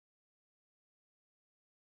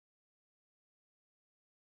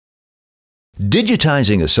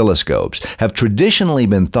Digitizing oscilloscopes have traditionally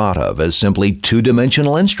been thought of as simply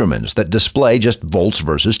two-dimensional instruments that display just volts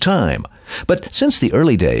versus time. But since the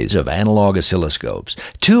early days of analog oscilloscopes,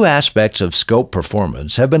 two aspects of scope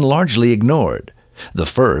performance have been largely ignored. The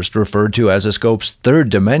first, referred to as a scope's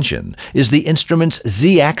third dimension, is the instrument's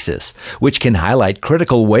z-axis, which can highlight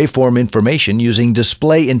critical waveform information using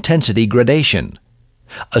display intensity gradation.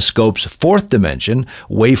 A scope's fourth dimension,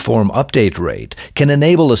 waveform update rate, can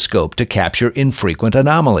enable a scope to capture infrequent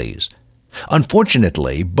anomalies.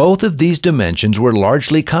 Unfortunately, both of these dimensions were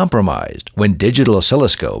largely compromised when digital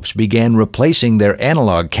oscilloscopes began replacing their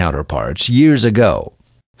analog counterparts years ago.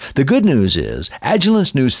 The good news is,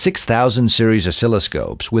 Agilent's new 6000 series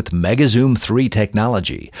oscilloscopes with MegaZoom 3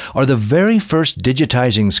 technology are the very first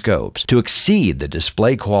digitizing scopes to exceed the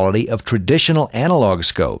display quality of traditional analog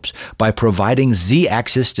scopes by providing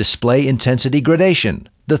z-axis display intensity gradation,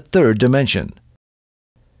 the third dimension.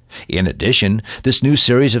 In addition, this new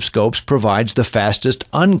series of scopes provides the fastest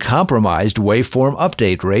uncompromised waveform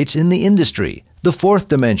update rates in the industry, the fourth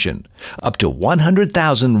dimension, up to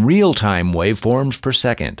 100,000 real-time waveforms per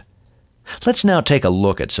second. Let's now take a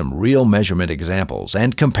look at some real measurement examples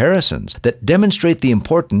and comparisons that demonstrate the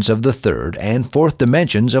importance of the third and fourth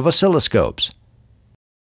dimensions of oscilloscopes.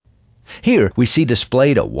 Here we see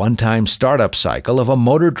displayed a one-time startup cycle of a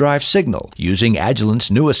motor drive signal using Agilent's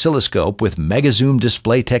new oscilloscope with MegaZoom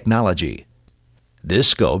display technology. This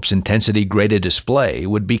scope's intensity-graded display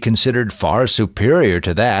would be considered far superior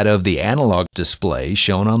to that of the analog display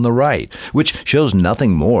shown on the right, which shows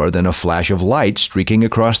nothing more than a flash of light streaking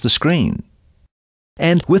across the screen.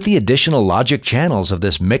 And with the additional logic channels of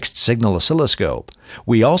this mixed-signal oscilloscope,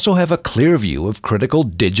 we also have a clear view of critical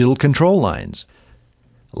digital control lines.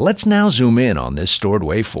 Let's now zoom in on this stored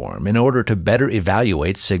waveform in order to better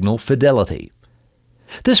evaluate signal fidelity.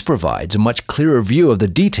 This provides a much clearer view of the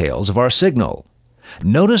details of our signal.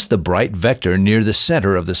 Notice the bright vector near the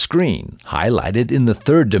center of the screen, highlighted in the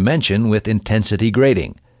third dimension with intensity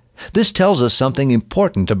grading. This tells us something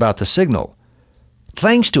important about the signal.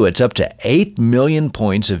 Thanks to its up to 8 million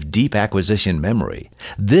points of deep acquisition memory,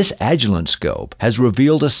 this Agilent scope has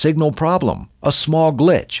revealed a signal problem, a small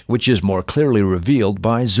glitch, which is more clearly revealed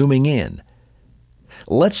by zooming in.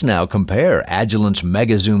 Let's now compare Agilent's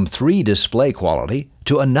MegaZoom 3 display quality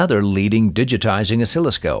to another leading digitizing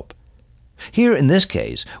oscilloscope. Here, in this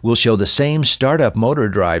case, we'll show the same startup motor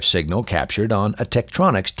drive signal captured on a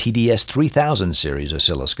Tektronix TDS 3000 series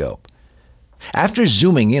oscilloscope. After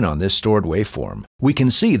zooming in on this stored waveform, we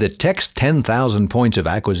can see that Tek's 10,000 points of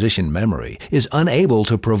acquisition memory is unable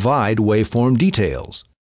to provide waveform details.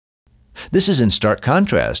 This is in stark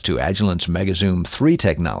contrast to Agilent's MegaZoom 3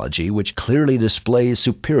 technology, which clearly displays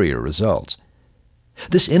superior results.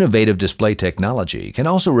 This innovative display technology can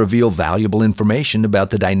also reveal valuable information about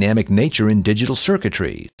the dynamic nature in digital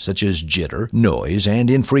circuitry, such as jitter, noise, and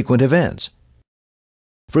infrequent events.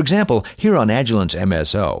 For example, here on Agilent's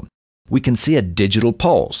MSO, we can see a digital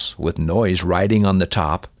pulse with noise riding on the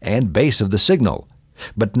top and base of the signal.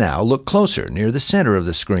 But now look closer near the center of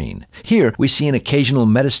the screen. Here we see an occasional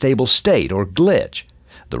metastable state or glitch.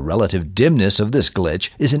 The relative dimness of this glitch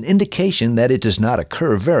is an indication that it does not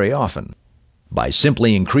occur very often. By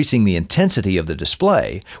simply increasing the intensity of the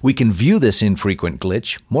display, we can view this infrequent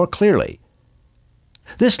glitch more clearly.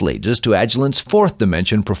 This leads us to Agilent's fourth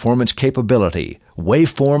dimension performance capability,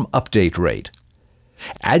 waveform update rate.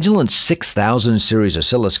 Agilent's 6000 series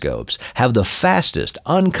oscilloscopes have the fastest,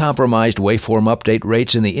 uncompromised waveform update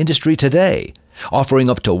rates in the industry today, offering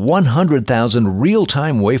up to 100,000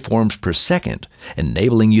 real-time waveforms per second,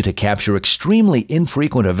 enabling you to capture extremely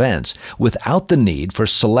infrequent events without the need for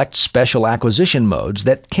select special acquisition modes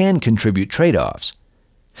that can contribute trade-offs.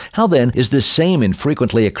 How then is this same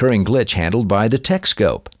infrequently occurring glitch handled by the Tek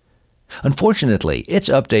scope? Unfortunately, its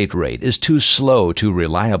update rate is too slow to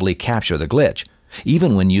reliably capture the glitch,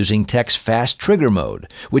 even when using Tek's fast trigger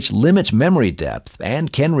mode, which limits memory depth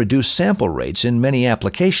and can reduce sample rates in many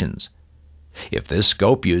applications. If this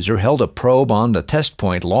scope user held a probe on the test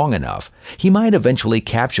point long enough, he might eventually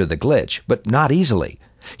capture the glitch, but not easily.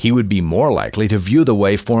 He would be more likely to view the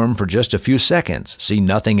waveform for just a few seconds, see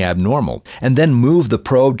nothing abnormal, and then move the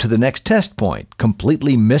probe to the next test point,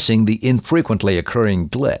 completely missing the infrequently occurring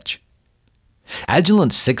glitch.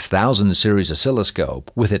 Agilent's 6000 series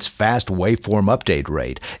oscilloscope, with its fast waveform update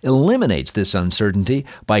rate, eliminates this uncertainty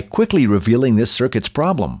by quickly revealing this circuit's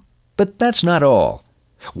problem. But that's not all.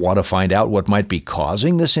 Want to find out what might be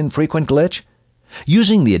causing this infrequent glitch?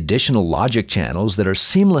 Using the additional logic channels that are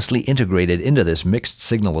seamlessly integrated into this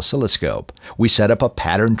mixed-signal oscilloscope, we set up a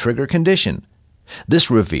pattern trigger condition. This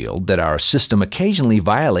revealed that our system occasionally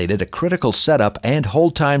violated a critical setup and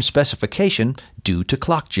hold time specification due to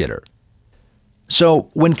clock jitter. So,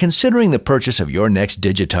 when considering the purchase of your next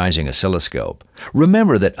digitizing oscilloscope,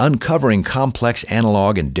 remember that uncovering complex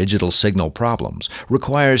analog and digital signal problems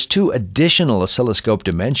requires two additional oscilloscope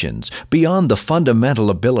dimensions beyond the fundamental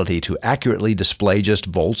ability to accurately display just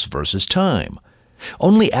volts versus time.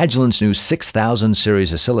 Only Agilent's new 6000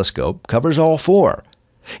 series oscilloscope covers all four,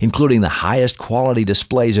 including the highest quality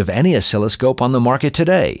displays of any oscilloscope on the market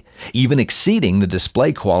today, even exceeding the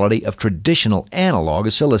display quality of traditional analog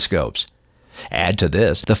oscilloscopes. Add to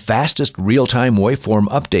this the fastest real-time waveform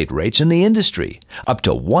update rates in the industry, up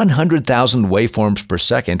to 100,000 waveforms per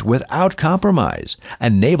second without compromise,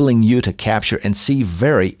 enabling you to capture and see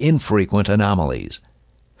very infrequent anomalies.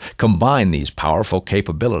 Combine these powerful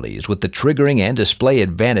capabilities with the triggering and display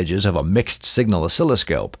advantages of a mixed-signal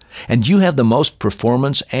oscilloscope, and you have the most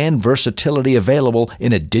performance and versatility available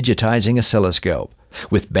in a digitizing oscilloscope,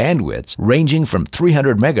 with bandwidths ranging from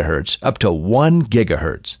 300 MHz up to 1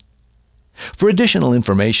 GHz. For additional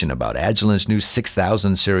information about Agilent's new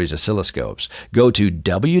 6000 series oscilloscopes, go to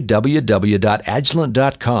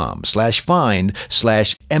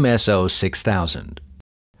www.agilent.com/find/MSO6000.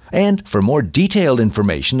 And for more detailed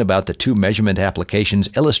information about the two measurement applications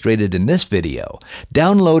illustrated in this video,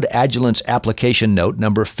 download Agilent's application note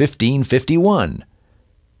number 1551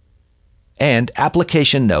 and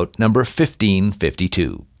application note number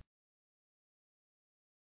 1552.